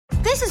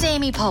This is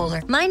Amy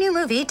Poehler. My new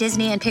movie,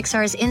 Disney and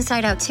Pixar's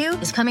Inside Out 2,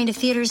 is coming to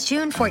theaters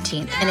June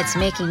 14th, and it's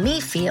making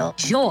me feel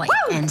joy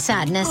and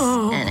sadness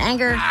and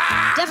anger,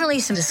 definitely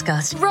some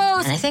disgust, and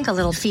I think a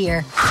little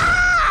fear.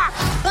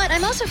 But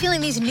I'm also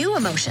feeling these new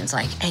emotions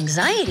like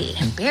anxiety,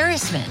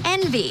 embarrassment,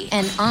 envy,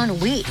 and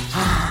ennui.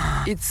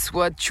 It's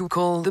what you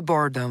call the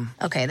boredom.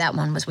 Okay, that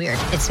one was weird.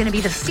 It's going to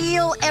be the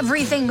feel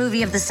everything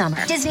movie of the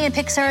summer. Disney and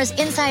Pixar's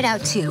Inside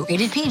Out 2,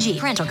 rated PG.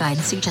 Parental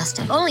guidance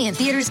suggested. Only in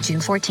theaters June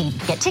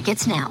 14th. Get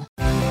tickets now.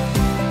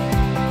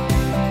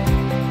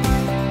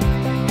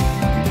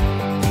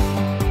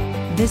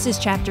 This is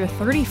Chapter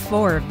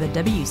 34 of the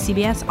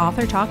WCBS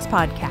Author Talks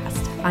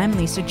podcast. I'm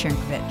Lisa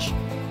Chernkovich.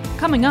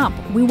 Coming up,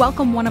 we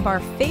welcome one of our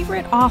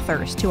favorite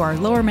authors to our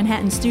Lower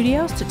Manhattan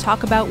studios to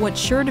talk about what's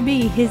sure to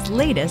be his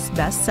latest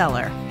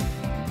bestseller.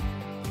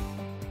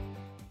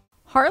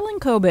 Harlan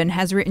Coben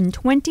has written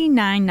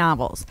 29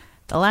 novels,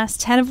 the last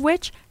 10 of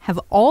which have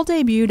all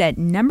debuted at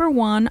number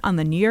 1 on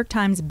the New York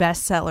Times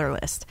bestseller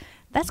list.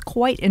 That's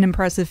quite an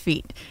impressive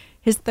feat.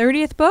 His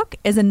 30th book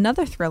is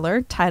another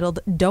thriller titled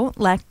Don't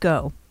Let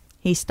Go.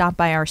 He stopped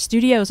by our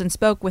studios and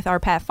spoke with our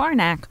Pat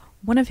Farnack,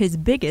 one of his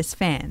biggest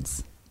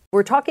fans.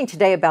 We're talking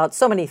today about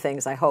so many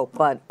things, I hope,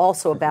 but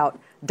also about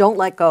Don't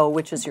Let Go,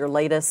 which is your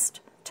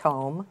latest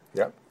tome.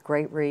 Yep.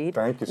 Great read.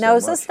 Thank you so Now, much.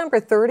 is this number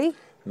 30?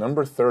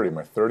 Number 30,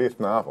 my 30th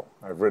novel.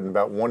 I've written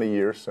about one a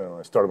year, so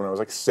I started when I was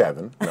like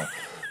 7. No.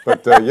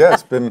 But yeah,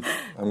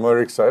 I'm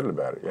very excited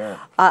about it, yeah.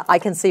 I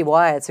can see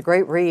why. It's a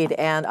great read,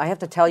 and I have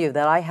to tell you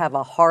that I have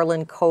a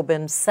Harlan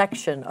Coben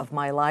section of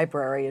my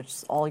library.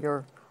 It's all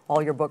your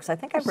books. I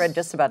think I've read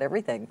just about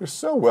everything. You're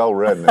so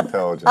well-read and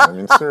intelligent. I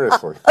mean,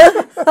 seriously.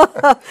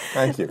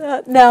 Thank you.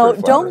 Now,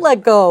 Don't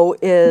Let Go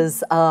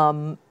is,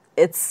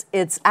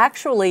 it's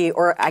actually,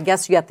 or I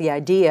guess you get the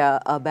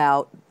idea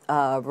about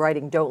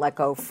writing Don't Let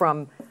Go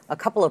from a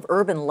couple of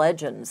urban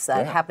legends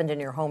that happened in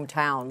your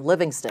hometown,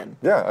 Livingston.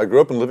 Yeah, I grew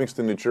up in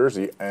Livingston, New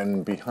Jersey,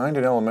 and behind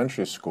an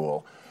elementary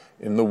school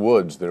in the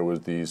woods, there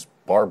was these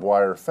barbed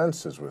wire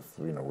fences with,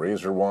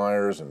 razor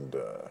wires and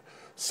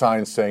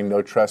signs saying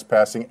no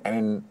trespassing.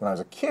 And when I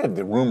was a kid,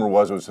 the rumor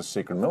was it was a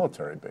secret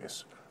military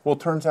base. Well, it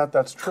turns out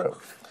that's true.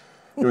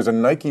 It was a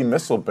Nike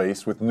missile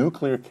base with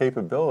nuclear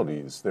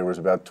capabilities. There was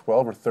about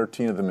 12 or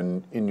 13 of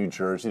them in New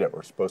Jersey that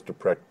were supposed to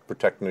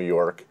protect New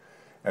York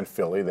and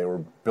Philly. They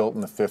were built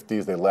in the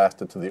 50s. They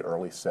lasted to the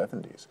early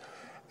 70s.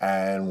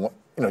 And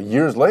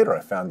years later, I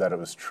found out it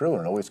was true,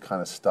 and it always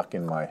kind of stuck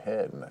in my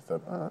head. And I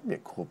thought, that'd be a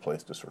cool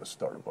place to sort of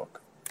start a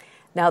book.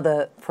 Now,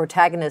 the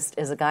protagonist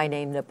is a guy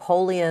named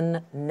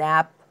Napoleon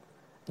Knapp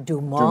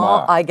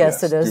Dumas. I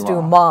guess it is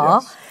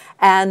Dumas. Yes.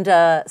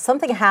 And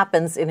something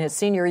happens in his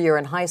senior year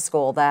in high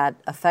school that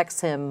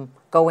affects him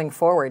going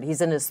forward.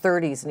 He's in his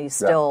 30s, and he's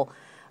still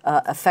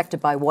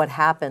affected by what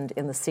happened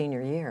in the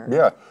senior year.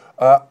 Yeah.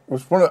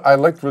 I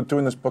liked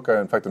doing this book.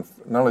 In fact,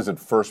 not only is it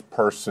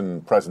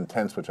first-person present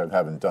tense, which I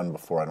haven't done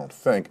before, I don't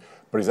think,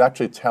 but he's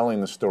actually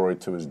telling the story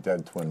to his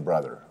dead twin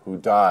brother, who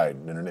died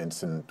in an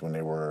incident when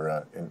they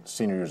were in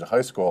senior years of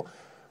high school,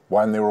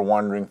 when they were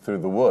wandering through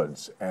the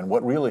woods. And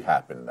what really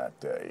happened that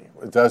day,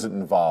 it doesn't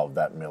involve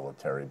that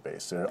military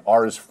base. There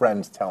are his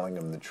friends telling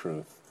him the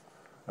truth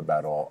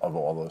about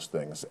all those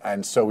things.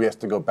 And so he has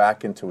to go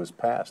back into his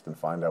past and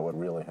find out what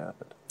really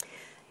happened.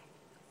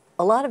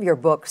 A lot of your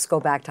books go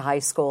back to high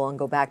school and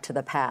go back to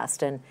the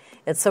past, and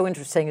it's so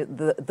interesting.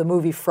 The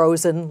movie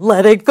Frozen,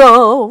 let it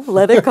go,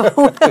 let it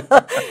go.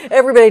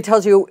 Everybody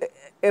tells you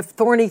if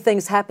thorny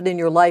things happen in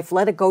your life,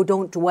 let it go,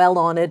 don't dwell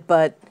on it,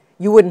 but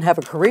you wouldn't have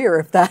a career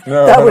if that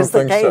was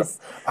the case.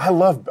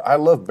 So. I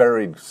love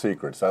buried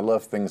secrets. I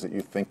love things that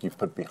you think you've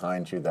put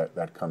behind you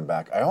that come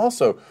back. I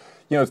also,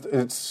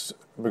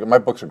 my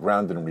books are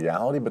grounded in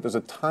reality, but there's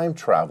a time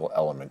travel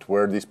element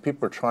where these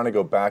people are trying to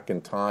go back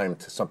in time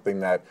to something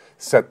that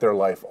set their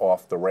life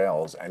off the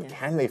rails, and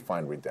can they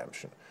find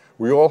redemption?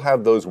 We all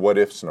have those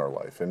what-ifs in our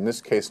life. In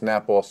this case,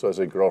 Knapp also has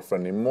a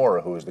girlfriend named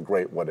Maura, who is the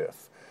great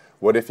what-if.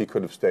 What if he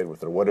could have stayed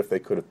with her? What if they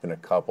could have been a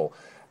couple?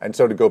 And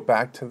so to go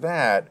back to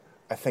that,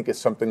 I think it's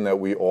something that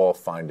we all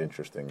find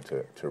interesting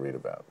to read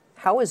about.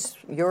 How was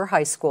your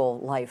high school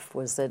life?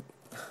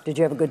 Did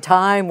you have a good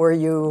time? Were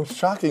you...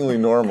 Shockingly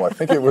normal. I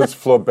think it was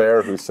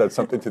Flaubert who said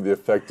something to the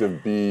effect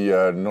of be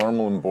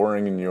normal and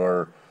boring in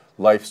your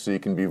life so you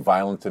can be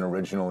violent and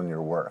original in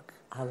your work.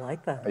 I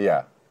like that.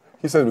 Yeah.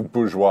 He said it with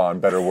bourgeois in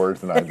better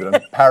words than I did.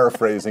 I'm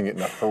paraphrasing it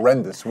in a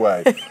horrendous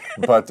way.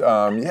 But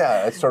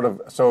it's sort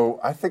of... So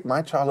I think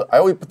my childhood...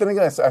 But then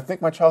again, I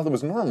think my childhood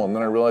was normal. And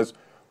then I realized,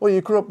 well, you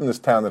grew up in this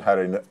town that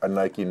had a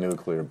Nike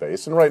nuclear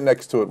base, and right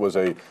next to it was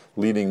a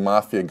leading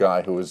mafia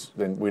guy who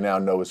we now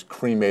know is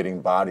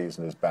cremating bodies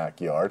in his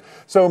backyard.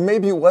 So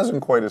maybe it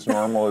wasn't quite as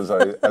normal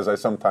as I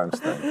sometimes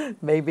think.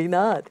 Maybe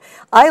not.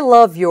 I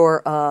love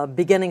your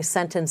beginning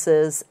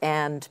sentences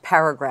and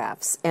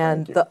paragraphs,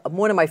 and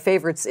one of my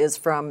favorites is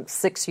from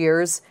 6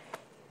 years,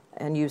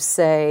 and you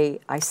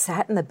say, I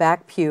sat in the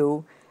back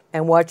pew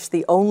and watch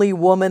the only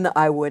woman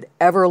I would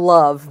ever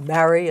love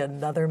marry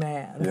another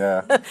man.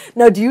 Yeah.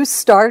 Now, do you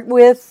start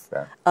with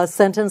Yeah. a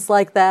sentence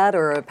like that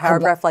or a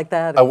paragraph like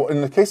that?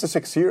 In the case of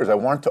 6 years, I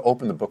wanted to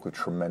open the book with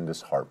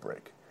tremendous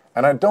heartbreak.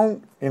 And I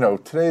don't,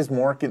 today's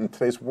market and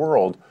today's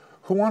world,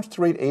 who wants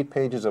to read 8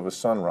 pages of a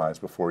sunrise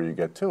before you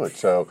get to it?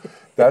 So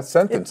that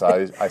sentence,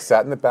 I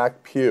sat in the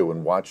back pew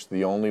and watched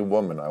the only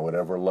woman I would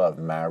ever love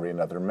marry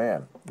another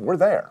man. We're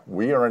there.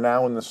 We are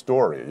now in the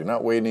story. You're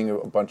not waiting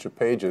a bunch of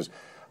pages.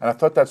 And I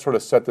thought that sort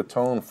of set the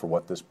tone for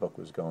what this book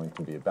was going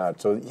to be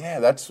about. So yeah,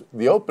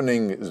 the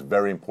opening is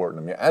very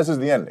important to me, as is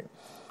the ending.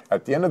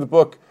 At the end of the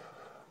book,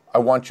 I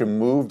want you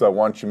moved, I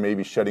want you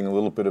maybe shedding a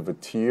little bit of a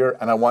tear,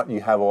 and I want you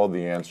to have all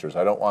the answers.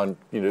 I don't want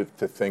you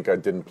to think I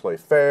didn't play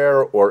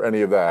fair or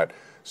any of that.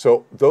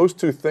 So those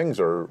two things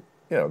are,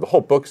 the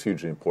whole book's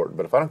hugely important,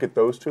 but if I don't get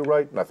those two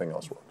right, nothing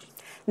else works.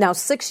 Now,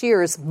 6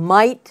 years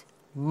might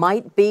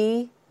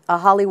be a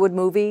Hollywood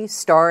movie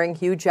starring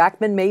Hugh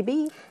Jackman,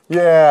 maybe?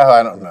 Yeah,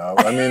 I don't know.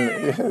 I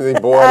mean, they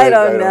bought it. I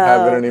don't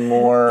have it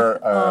anymore.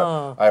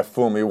 I have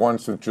Fool Me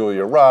Once with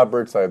Julia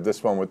Roberts. I have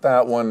this one with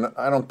that one.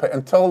 I don't pay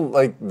until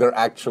they're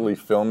actually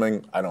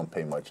filming. I don't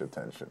pay much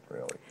attention,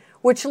 really.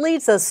 Which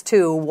leads us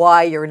to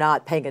why you're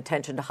not paying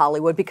attention to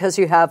Hollywood, because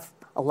you have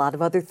a lot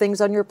of other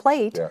things on your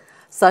plate,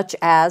 such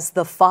as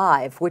The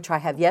Five, which I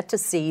have yet to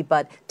see.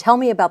 But tell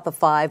me about The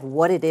Five,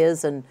 what it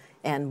is, and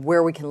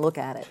where we can look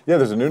at it. Yeah,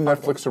 there's a new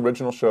Netflix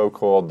original show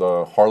called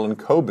Harlan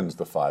Coben's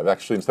The Five.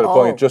 Actually, instead of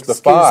calling it just The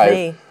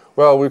Five,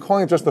 well, we're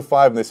calling it just The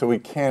Five, and they said, we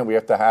can't, we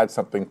have to add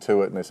something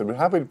to it. And they said, well,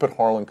 how about you put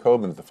Harlan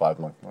Coben's The Five?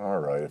 I'm like, all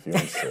right, if you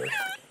insist.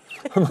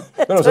 Then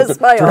I was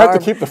like, do we have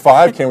to keep The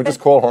Five? Can't we just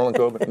call Harlan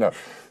Coben? No.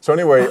 So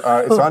anyway, it's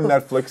on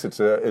Netflix.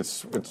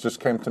 It just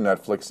came to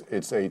Netflix.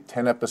 It's a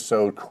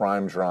 10-episode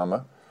crime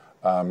drama.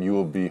 You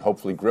will be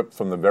hopefully gripped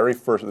from the very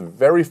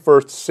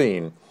first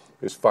scene.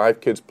 There's 5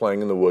 kids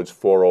playing in the woods,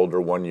 4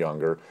 older, 1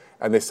 younger,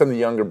 and they send the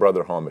younger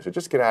brother home. They say,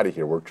 just get out of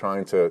here.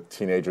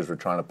 Teenagers were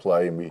trying to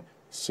play, and we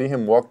see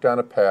him walk down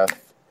a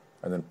path,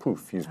 and then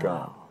poof, he's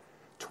gone.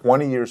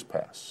 20 years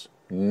pass.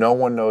 No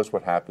one knows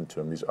what happened to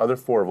him. These other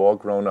 4 have all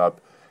grown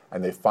up,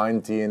 and they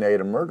find DNA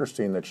at a murder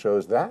scene that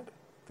shows that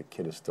the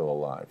kid is still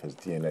alive. His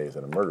DNA is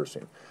at a murder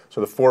scene.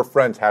 So the 4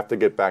 friends have to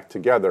get back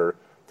together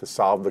to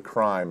solve the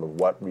crime of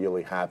what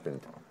really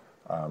happened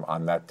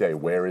on that day.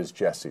 Where is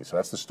Jesse? So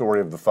that's the story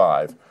of The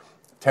Five.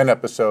 10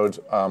 episodes.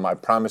 I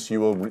promise you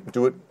will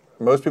do it.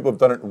 Most people have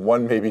done it in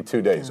 1, maybe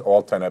 2 days,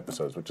 all 10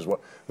 episodes, which is what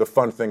the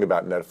fun thing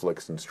about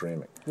Netflix and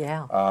streaming.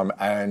 Yeah.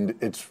 And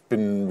it's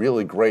been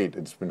really great.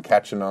 It's been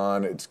catching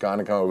on. It's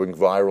going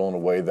viral in a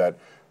way that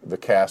the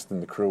cast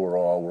and the crew we're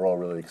all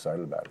really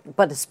excited about it.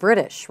 But it's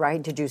British, right?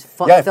 Did you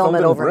film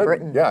it over in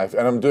Britain? Yeah,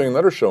 and I'm doing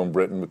another show in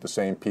Britain with the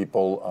same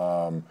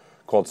people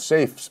called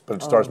Safes, but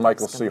it stars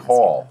Michael C.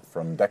 Hall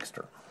from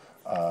Dexter.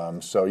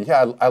 So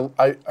yeah,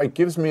 it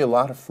gives me a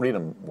lot of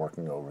freedom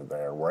working over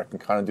there, where I can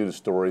kind of do the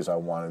stories I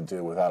want to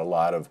do without a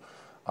lot of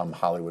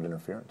Hollywood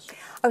interference.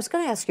 I was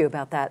going to ask you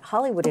about that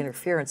Hollywood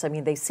interference. I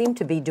mean, they seem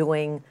to be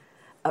doing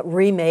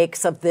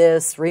remakes of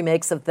this,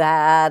 remakes of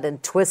that,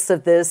 and twists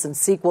of this, and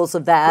sequels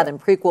of that, and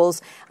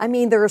prequels. I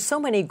mean, there are so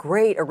many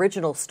great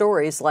original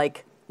stories,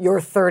 like your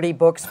 30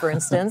 books, for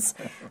instance,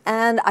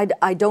 and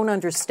I don't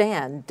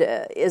understand.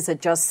 Is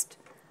it just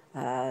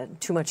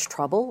too much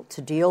trouble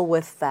to deal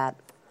with that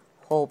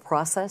whole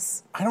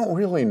process? I don't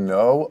really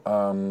know.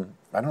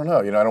 I don't know.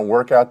 I don't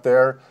work out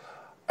there,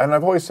 and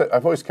I've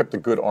always kept a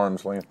good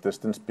arm's length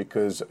distance,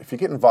 because if you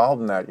get involved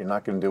in that, you're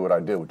not going to do what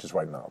I do, which is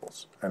write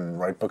novels and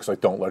write books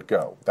like Don't Let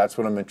Go. That's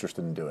what I'm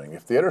interested in doing.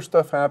 If the other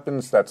stuff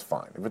happens, that's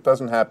fine. If it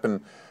doesn't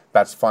happen,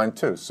 that's fine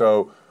too.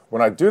 So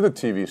when I do the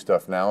TV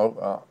stuff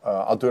now,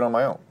 I'll do it on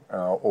my own,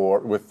 or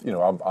with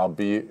I'll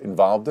be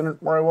involved in it,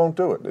 or I won't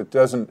do it. It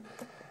doesn't.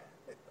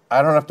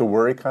 I don't have to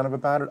worry kind of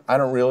about it. I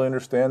don't really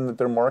understand that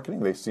they're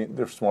marketing.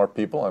 They're smart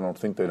people. I don't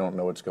think they don't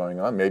know what's going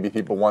on. Maybe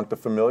people want the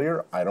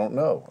familiar. I don't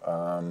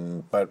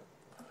know. But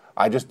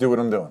I just do what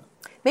I'm doing.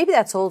 Maybe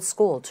that's old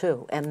school,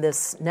 too. And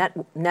this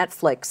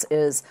Netflix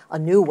is a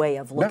new way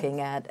of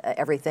looking at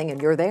everything, and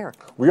you're there.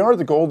 We are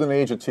the golden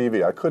age of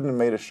TV. I couldn't have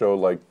made a show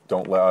like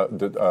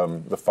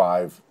The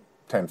Five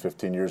 10,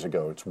 15 years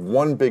ago. It's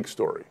one big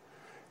story.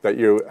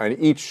 And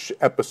each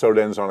episode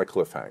ends on a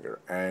cliffhanger,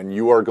 and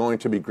you are going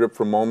to be gripped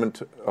from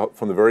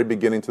the very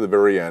beginning to the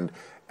very end.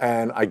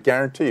 And I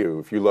guarantee you,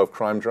 if you love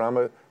crime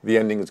drama, the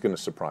ending is going to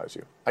surprise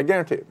you. I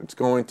guarantee it. It's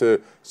going to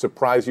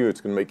surprise you.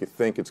 It's going to make you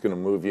think. It's going to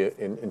move you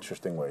in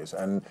interesting ways,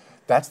 and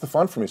that's the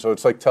fun for me. So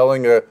it's like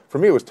for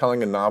me, it was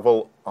telling a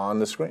novel on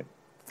the screen.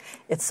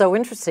 It's so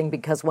interesting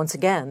because, once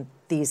again,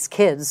 these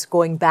kids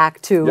going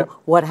back to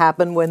what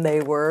happened when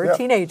they were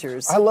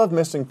teenagers. I love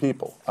missing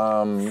people.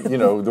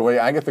 The way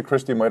Agatha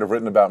Christie might have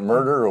written about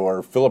murder,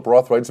 or Philip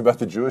Roth writes about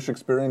the Jewish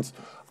experience,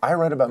 I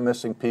write about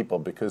missing people,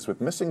 because with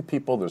missing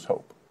people, there's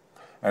hope.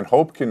 And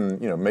hope can,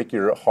 make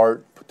your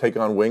heart take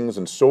on wings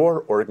and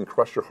soar, or it can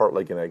crush your heart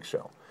like an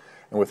eggshell.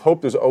 And with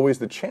hope, there's always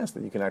the chance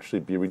that you can actually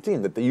be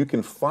redeemed, that you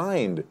can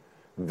find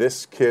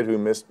this kid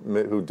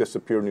who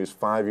disappeared when he was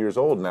 5 years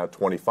old, now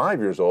 25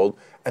 years old,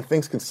 and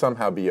things can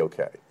somehow be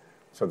okay.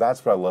 So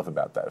that's what I love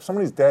about that. If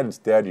somebody's dead, it's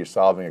dead. You're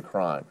solving a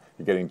crime.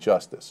 You're getting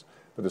justice.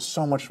 But there's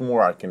so much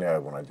more I can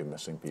add when I do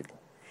missing people.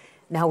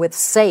 Now, with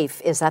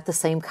Safe, is that the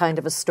same kind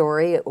of a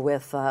story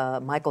with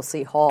Michael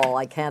C. Hall?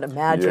 I can't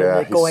imagine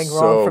it going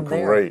wrong from there. Yeah,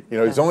 he's so great. You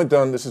know, he's only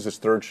done, this is his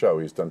third show.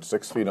 He's done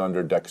 6 Feet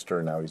Under, Dexter,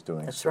 and now he's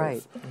doing That's Safe.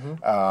 right.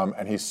 Mm-hmm.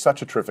 And he's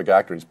such a terrific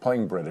actor. He's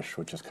playing British,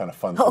 which is kind of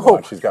fun to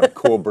watch. He's got a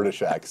cool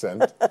British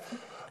accent.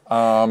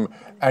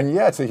 And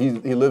yeah, so he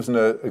lives in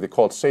they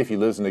call it Safe. He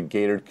lives in a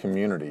gated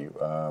community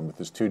with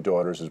his 2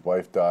 daughters. His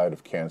wife died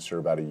of cancer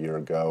about a year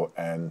ago,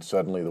 and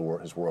suddenly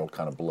his world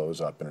kind of blows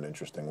up in an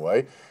interesting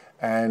way.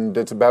 And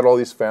it's about all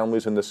these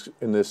families in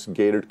this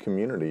gated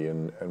community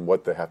and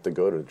what they have to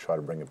go to try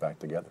to bring it back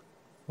together.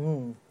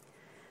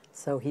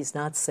 So he's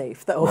not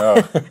safe, though. No.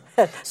 Neither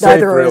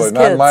Safe, are really. his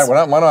kids.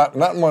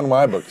 Not in one of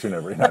my books, you're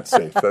never not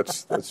safe.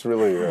 That's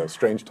really a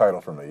strange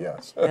title for me,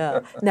 yes. Yeah.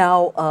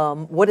 Now,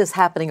 what is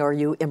happening? Are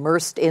you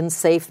immersed in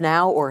Safe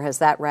now, or has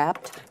that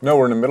wrapped? No,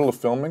 we're in the middle of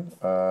filming.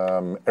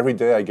 Every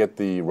day I get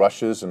the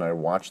rushes and I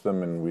watch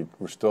them, and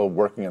we're still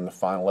working on the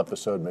final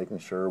episode, making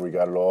sure we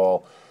got it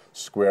all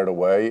squared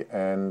away.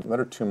 And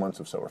another 2 months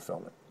or so we're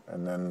filming.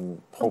 And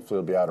then hopefully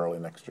it'll be out early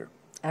next year.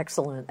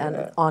 Excellent.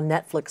 And on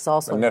Netflix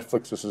also?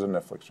 Netflix, this is a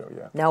Netflix show,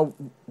 yeah. Now,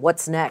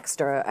 what's next?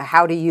 Or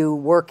how do you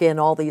work in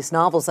all these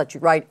novels that you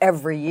write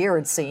every year,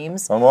 it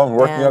seems? I'm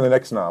working on the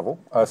next novel.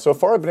 So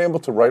far I've been able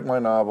to write my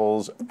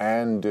novels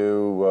and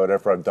do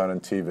whatever I've done in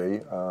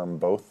TV,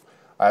 both.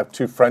 I have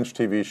 2 French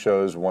TV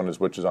shows,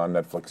 which is on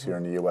Netflix here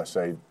in the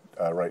USA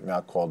right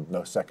now, called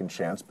No Second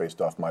Chance,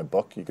 based off my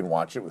book. You can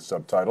watch it with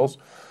subtitles.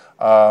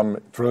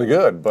 It's really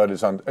good, but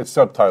it's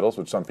subtitles,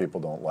 which some people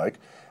don't like.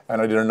 And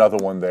I did another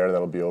one there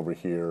that'll be over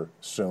here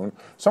soon.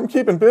 So I'm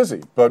keeping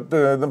busy, but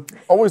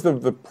always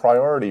the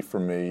priority for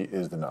me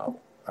is the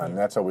novel. And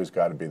that's always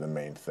got to be the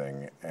main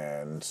thing.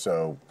 And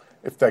so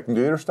if they can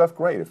do their stuff,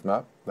 great. If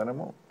not, then I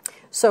won't.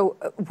 So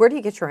where do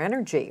you get your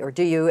energy? Or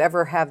do you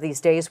ever have these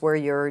days where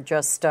you're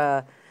just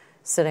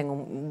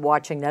sitting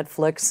watching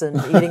Netflix and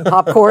eating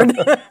popcorn,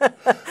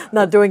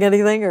 not doing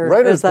anything? Or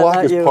Writer's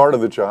block is you? part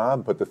of the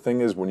job, but the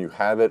thing is, when you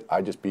have it,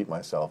 I just beat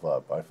myself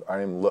up.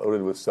 I am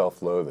loaded with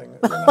self-loathing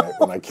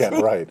when I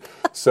can't write.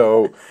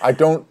 So I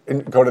don't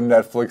go to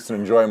Netflix and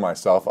enjoy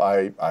myself.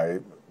 I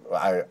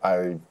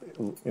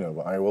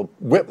will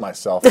whip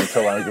myself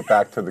until I get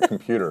back to the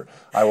computer.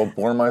 I will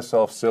bore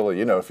myself silly.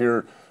 You know, if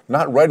you're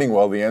not writing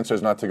well, the answer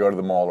is not to go to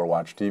the mall or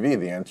watch TV.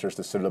 The answer is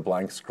to sit at a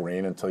blank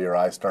screen until your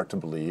eyes start to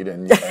bleed,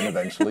 and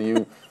eventually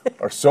you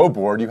are so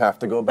bored you have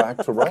to go back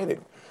to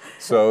writing.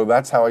 So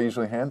that's how I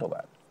usually handle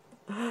that.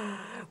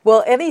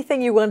 Well,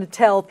 anything you want to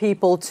tell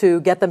people to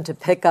get them to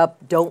pick up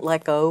Don't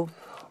Let Go?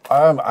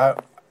 I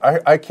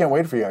can't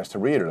wait for you guys to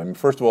read it. I mean,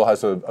 first of all, it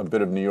has a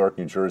bit of New York,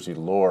 New Jersey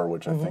lore,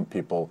 which I think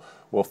people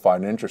will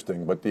find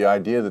interesting. But the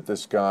idea that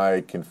this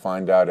guy can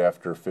find out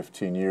after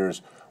 15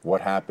 years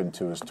what happened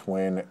to his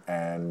twin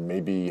and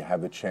maybe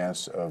have the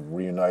chance of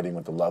reuniting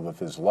with the love of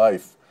his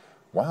life,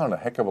 wow, and a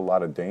heck of a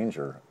lot of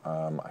danger.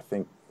 I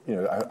think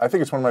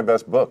it's one of my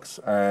best books.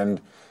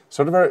 And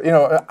sort of,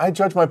 I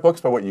judge my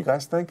books by what you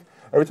guys think.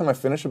 Every time I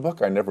finish a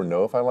book, I never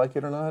know if I like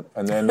it or not.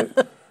 And then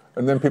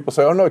and then people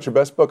say, "Oh no, it's your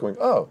best book." I'm like,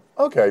 "Oh,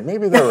 okay,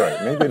 maybe they're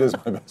right. Maybe it is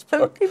my best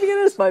book." Maybe it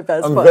is my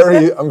best book.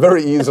 I'm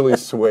very easily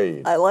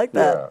swayed. I like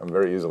that. Yeah, I'm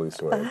very easily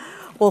swayed.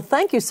 Well,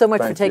 thank you so much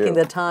for Thank taking you.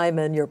 the time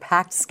and your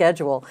packed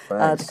schedule to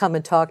Thanks. come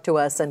and talk to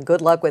us. And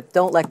good luck with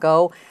Don't Let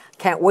Go.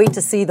 Can't wait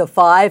to see the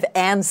 5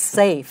 and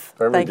Safe.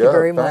 There we Thank go. you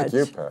very much.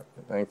 Thank you, Pat.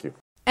 Thank you.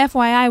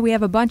 FYI, we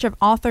have a bunch of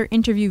author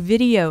interview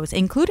videos,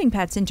 including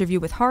Pat's interview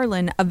with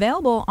Harlan,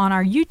 available on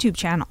our YouTube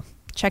channel.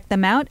 Check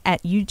them out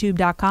at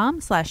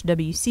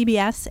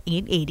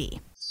youtube.com/WCBS880.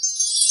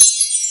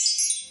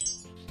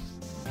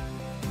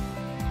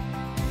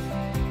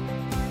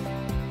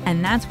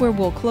 And that's where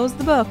we'll close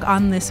the book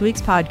on this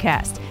week's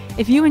podcast.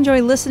 If you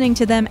enjoy listening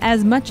to them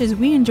as much as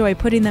we enjoy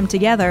putting them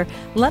together,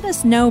 let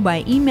us know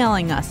by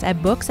emailing us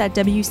at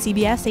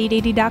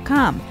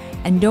books@WCBS880.com.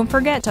 And don't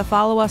forget to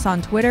follow us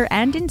on Twitter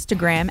and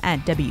Instagram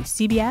at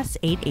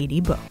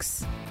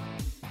WCBS880books.